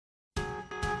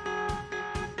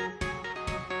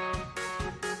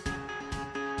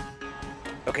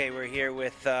Okay, we're here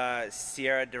with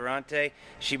Ciara Dorante.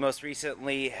 She most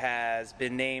recently has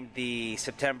been named the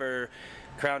September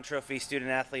Crown Trophy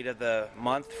Student Athlete of the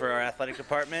Month for our athletic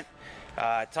department.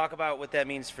 Talk about what that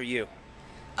means for you.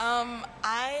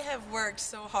 I have worked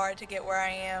so hard to get where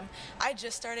I am. I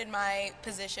just started my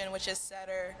position, which is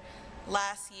setter,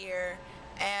 last year,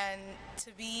 and to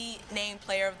be named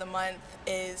Player of the Month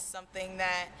is something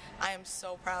that I am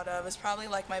so proud of. It's probably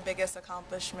like my biggest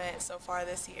accomplishment so far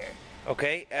this year.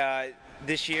 Okay,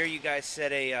 this year you guys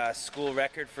set a school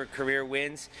record for career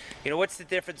wins. You know, what's the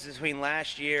difference between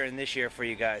last year and this year for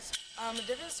you guys? The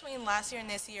difference between last year and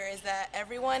this year is that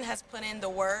everyone has put in the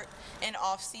work in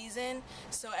off season,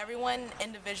 so everyone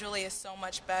individually is so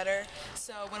much better.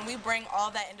 So when we bring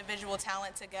all that individual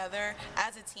talent together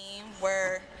as a team,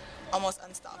 we're almost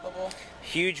unstoppable.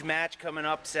 Huge match coming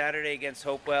up Saturday against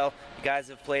Hopewell. You guys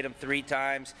have played them 3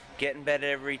 times, getting better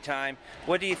every time.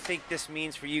 What do you think this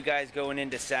means for you guys going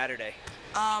into Saturday?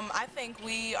 I think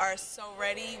we are so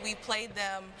ready. We played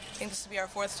them, I think this will be our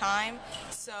 4th time,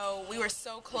 so we were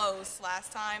so close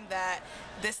last time that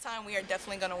this time we are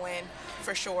definitely going to win,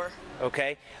 for sure.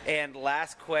 Okay, and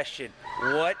last question,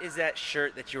 what is that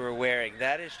shirt that you were wearing?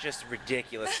 That is just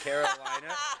ridiculous.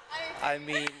 Carolina, I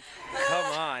mean,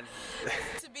 come on.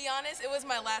 To be honest, it was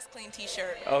my last clean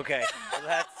t-shirt. Okay,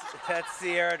 well, that's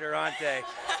Ciara Dorante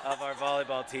of our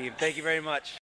volleyball team. Thank you very much.